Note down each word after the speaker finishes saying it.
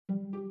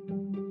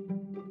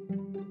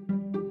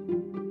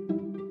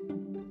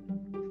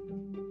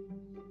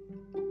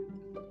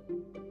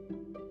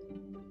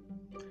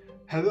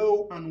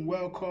Hello and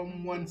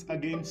welcome once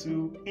again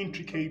to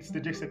Intricates, the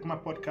Jake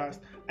Sekuma podcast.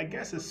 I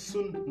guess it's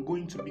soon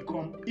going to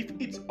become, if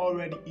it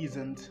already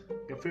isn't,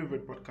 your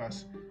favorite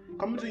podcast.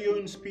 Coming to you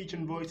in speech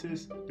and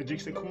voices, the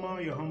Jake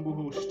Sekuma, your humble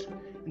host.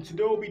 And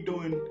today we'll be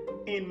doing,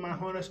 in my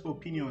honest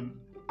opinion,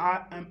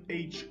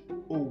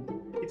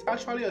 RMHO. It's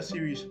actually a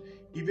series.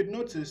 If you've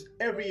noticed,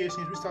 every year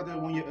since we started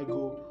 1 year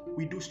ago,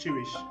 we do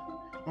series.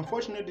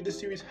 Unfortunately, this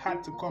series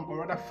had to come, or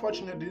rather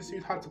fortunately, this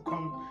series had to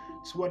come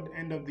toward the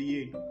end of the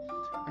year.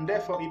 And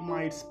therefore, it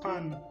might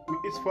span with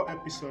its 4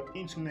 episodes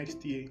into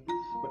next year.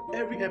 But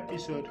every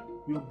episode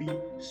will be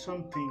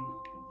something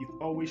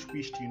you've always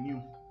wished you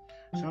knew.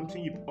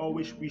 Something you've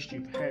always wished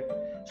you've heard.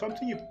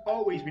 Something you've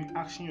always been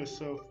asking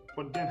yourself,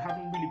 but then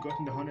haven't really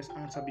gotten the honest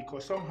answer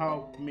because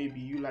somehow maybe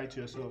you lied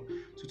to yourself.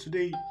 So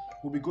today,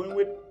 we'll be going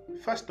with,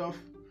 first off,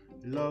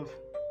 love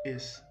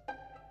is.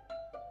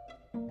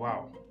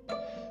 Wow.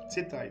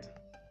 Sit tight.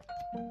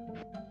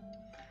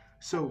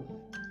 So,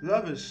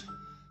 love is.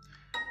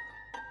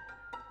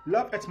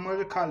 Love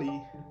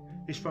etymologically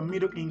is from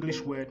Middle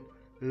English word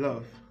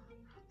love,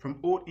 from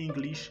Old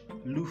English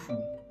lufu,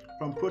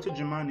 from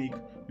Proto-Germanic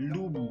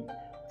lubu,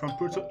 from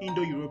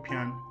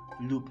Proto-Indo-European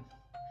lub.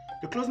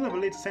 The closing of a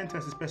late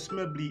sentence is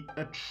presumably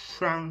a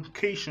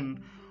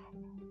truncation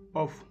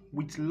of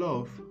with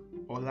love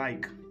or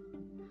like.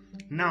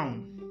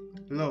 Noun,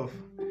 love,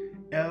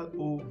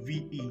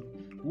 L-O-V-E.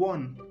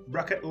 1.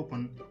 Bracket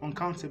open,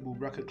 uncountable,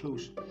 bracket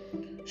close.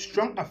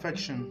 Strong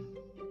affection,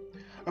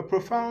 a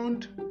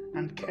profound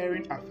and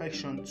caring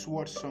affection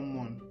towards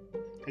someone.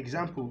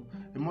 Example,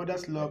 a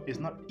mother's love is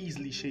not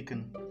easily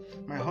shaken.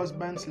 My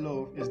husband's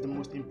love is the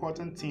most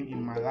important thing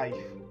in my life.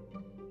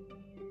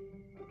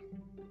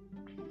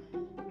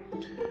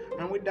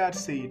 And with that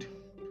said,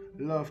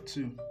 love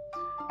too.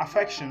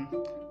 Affection,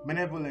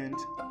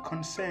 benevolent,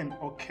 concern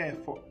or care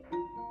for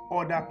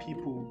other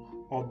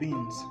people or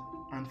beings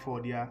and for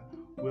their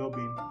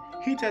well-being.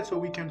 Heated so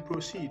we can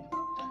proceed.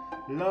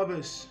 Love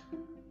is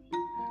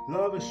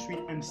sweet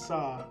and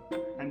sour,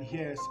 and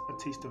here's a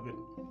taste of it.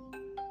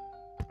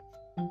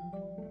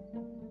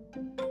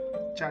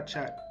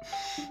 Chat.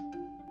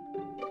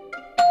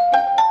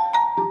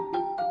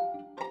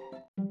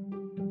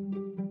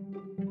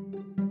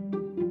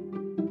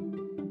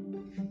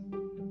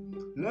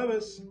 Love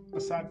is a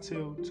sad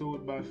tale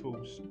told by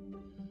fools.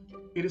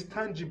 It is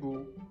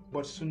tangible,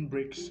 but soon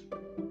breaks.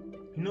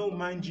 No,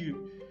 mind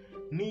you,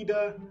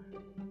 neither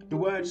the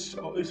words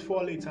or its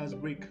 4 letters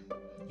break.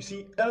 You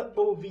see,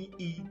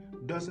 L-O-V-E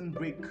doesn't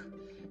break,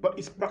 but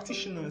its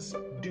practitioners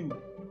do.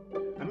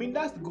 I mean,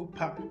 that's the good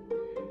part.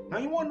 Now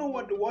you want to know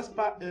what the worst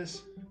part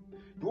is?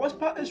 The worst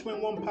part is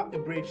when one part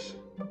breaks,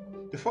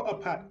 they fall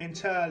apart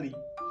entirely.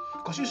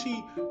 Because you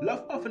see,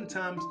 love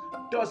oftentimes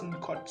doesn't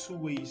cut 2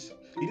 ways.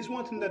 It is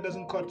one thing that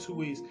doesn't cut 2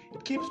 ways.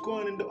 It keeps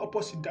going in the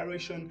opposite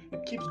direction.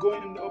 It keeps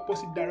going in the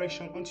opposite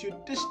direction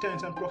until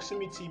distance and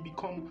proximity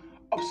become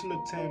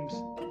obsolete terms.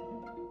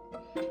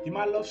 You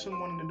might love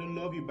someone and they don't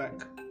love you back.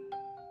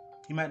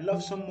 You might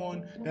love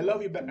someone, they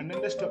love you back and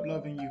then they stop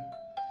loving you.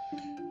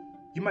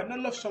 You might not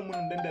love someone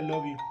and then they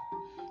love you.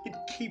 It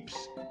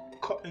keeps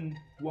cutting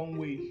one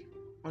way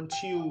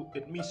until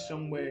it meets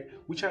somewhere,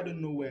 which I don't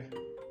know where.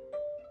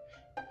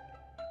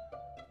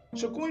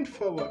 So going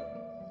forward,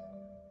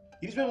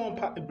 it is when one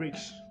part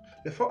breaks,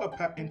 they fall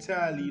apart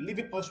entirely,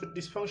 leaving us with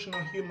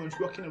dysfunctional humans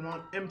walking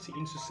around empty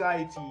in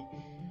society,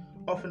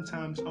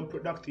 oftentimes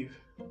unproductive.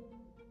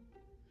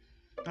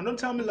 And don't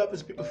tell me love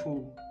is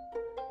beautiful.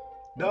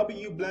 That'll be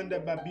you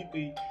blinded by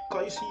beauty.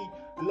 Because you see,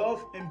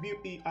 love and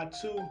beauty are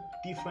 2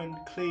 different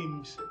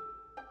claims.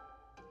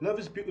 Love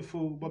is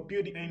beautiful, but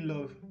beauty ain't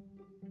love.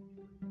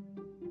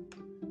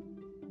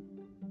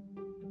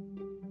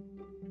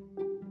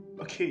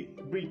 Okay,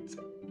 breathe.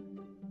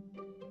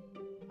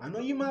 I know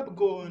you might be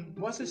going,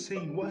 what's it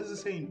saying? What is it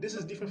saying? This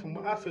is different from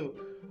what I feel.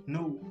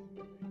 No.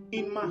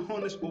 In my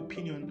honest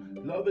opinion,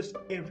 love is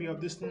every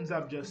of these things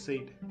I've just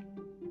said.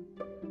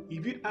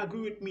 If you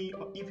agree with me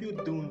or if you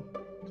don't,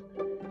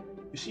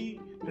 you see,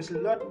 there's a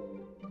lot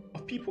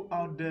of people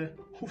out there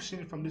who've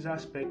seen it from this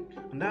aspect,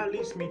 and that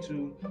leads me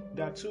to,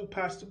 there are 2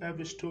 parts to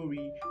every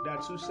story, there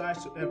are 2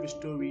 sides to every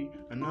story,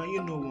 and now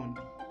you know one.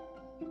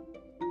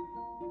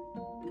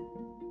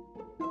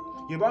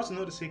 You're about to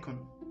know the second.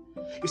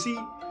 You see,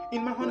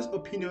 in my honest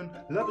opinion,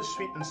 love is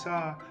sweet and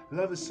sour.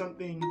 Love is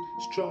something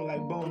strong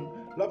like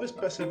bone. Love is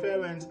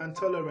perseverance and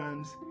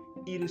tolerance.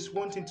 It is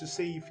wanting to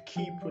save,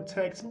 keep,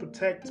 protect.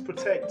 It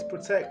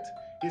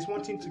is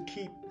wanting to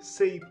keep,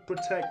 save,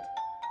 protect.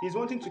 It is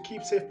wanting to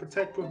keep, save,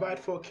 protect, provide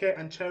for, care,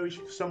 and cherish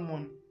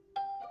someone.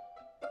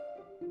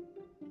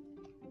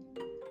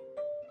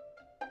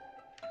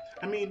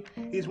 It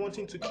is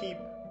wanting to keep,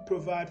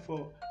 provide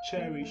for,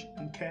 cherish,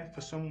 and care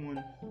for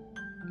someone.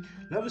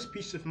 Love is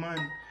peace of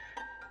mind.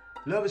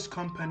 Love is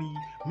company,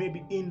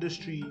 maybe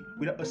industry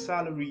without a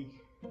salary.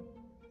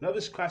 Love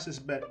is crisis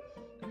bet.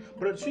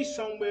 But the truth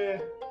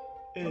somewhere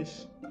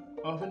is,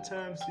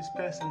 oftentimes these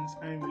persons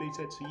aren't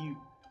related to you.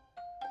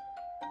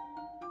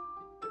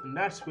 And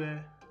that's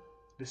where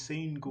the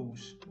saying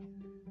goes,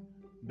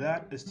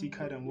 blood is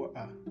thicker than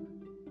water.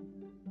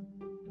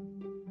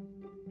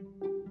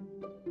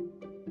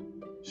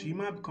 So you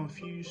might be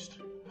confused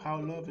how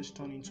love is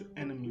turned into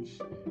enemies,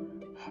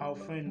 how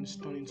friends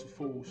turn into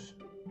foes.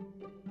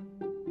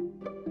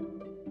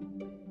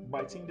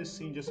 But I think this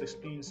scene just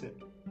explains it.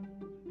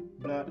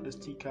 Blood is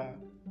thicker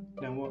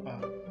than water.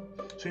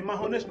 So in my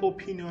honest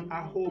opinion,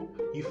 I hope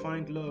you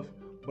find love,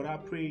 but I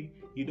pray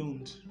you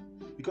don't.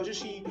 Because you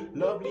see,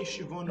 love leaves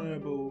you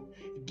vulnerable.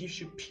 It gives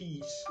you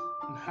peace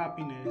and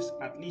happiness,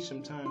 at least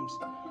sometimes.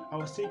 I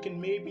was thinking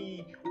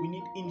maybe we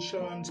need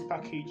insurance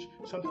package,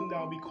 something that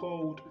will be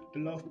called the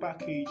love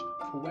package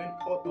for when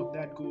all of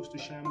that goes to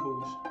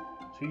shambles.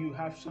 So you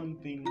have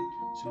something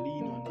to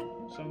lean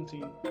on,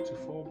 something to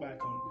fall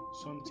back on,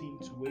 something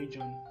to wage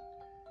on.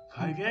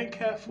 If you ain't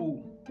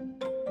careful,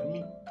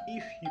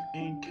 if you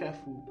ain't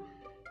careful,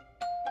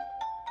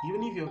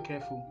 even if you're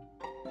careful,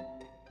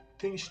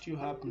 things still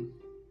happen.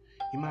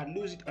 You might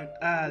lose it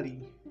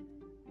entirely.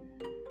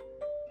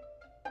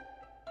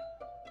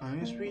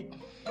 And it's sweet.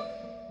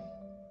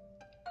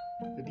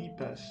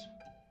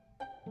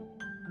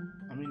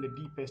 The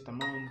deepest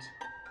amount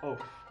of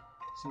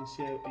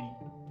sincerity,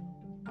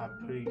 I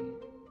pray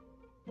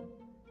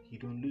you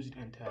don't lose it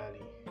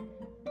entirely.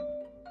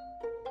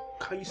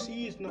 Cause you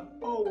see, it's not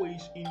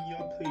always in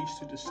your place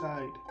to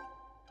decide.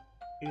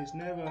 It's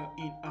never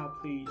in our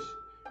place.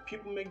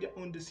 People make their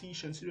own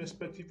decisions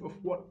irrespective of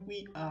what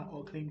we are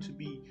or claim to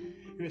be,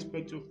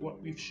 irrespective of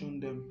what we've shown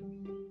them.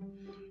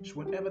 So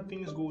whenever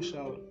things go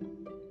south,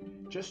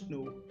 just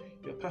know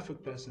you're a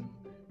perfect person.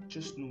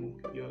 Just know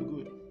you're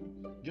good.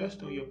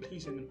 Just know you're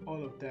pleasing and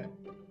all of that.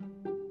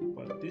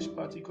 But this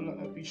particular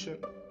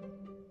episode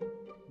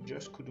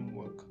just couldn't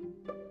work.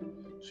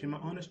 So in my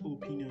honest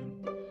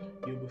opinion,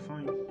 you'll be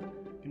fine.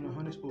 In my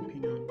honest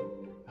opinion,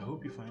 I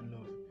hope you find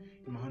love.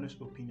 In my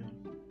honest opinion,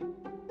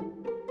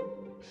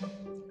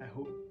 I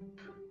hope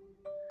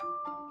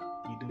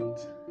you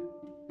don't.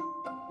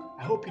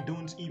 I hope you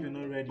don't even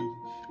already.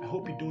 I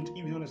hope you don't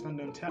even understand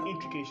the entire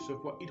intricacies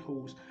of what it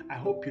holds. I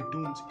hope you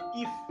don't.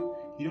 If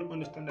you don't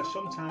understand that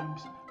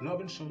sometimes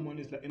loving someone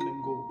is letting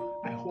them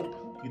go, I hope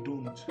you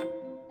don't.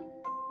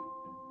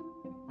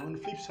 On the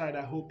flip side,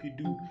 I hope you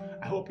do.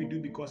 I hope you do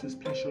because it's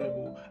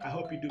pleasurable. I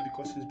hope you do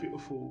because it's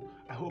beautiful.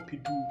 I hope you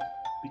do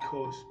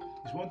because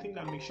it's one thing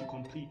that makes you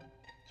complete.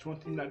 It's one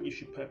thing that gives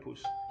you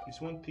purpose.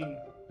 It's one thing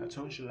that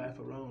turns your life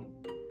around.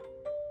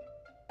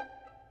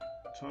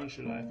 Turns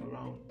your life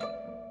around.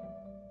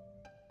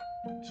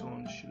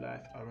 Turns your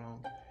life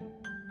around.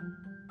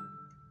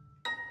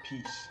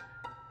 Peace.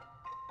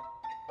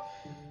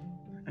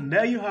 And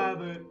there you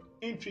have it.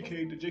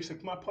 Intricate, the Jake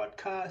Sekuma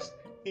podcast.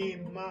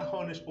 In my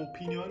honest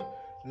opinion,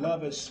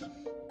 love is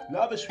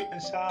sweet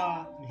and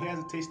sour, and here's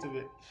a taste of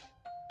it.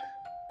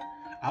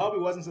 I hope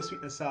it wasn't so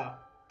sweet and sour.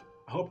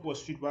 I hope it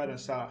was sweet, white, and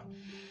sour.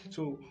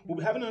 So we'll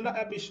be having another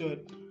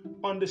episode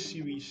on the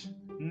series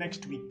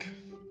next week.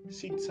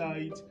 Sit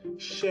tight,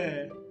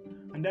 share,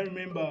 and then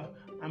remember,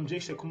 I'm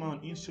Jake Sekuma on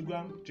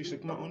Instagram, Jake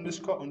Sekuma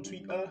 _ on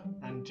Twitter,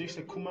 and Jake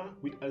Sekuma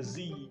with a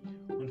Z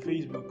on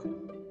Facebook.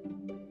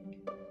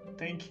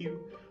 Thank you.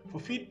 For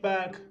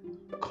feedback,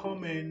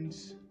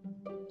 comments,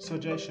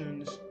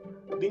 suggestions,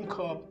 link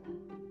up,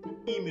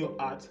 email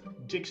at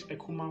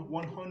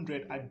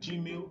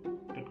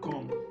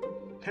jakesekuma100@gmail.com.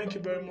 Thank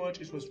you very much.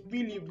 It was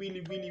really,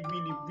 really, really,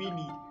 really,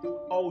 really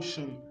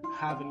awesome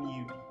having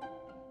you.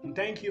 And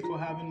thank you for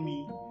having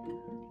me.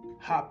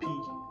 Happy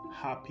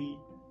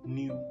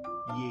New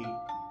Year.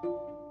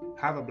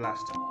 Have a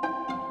blast.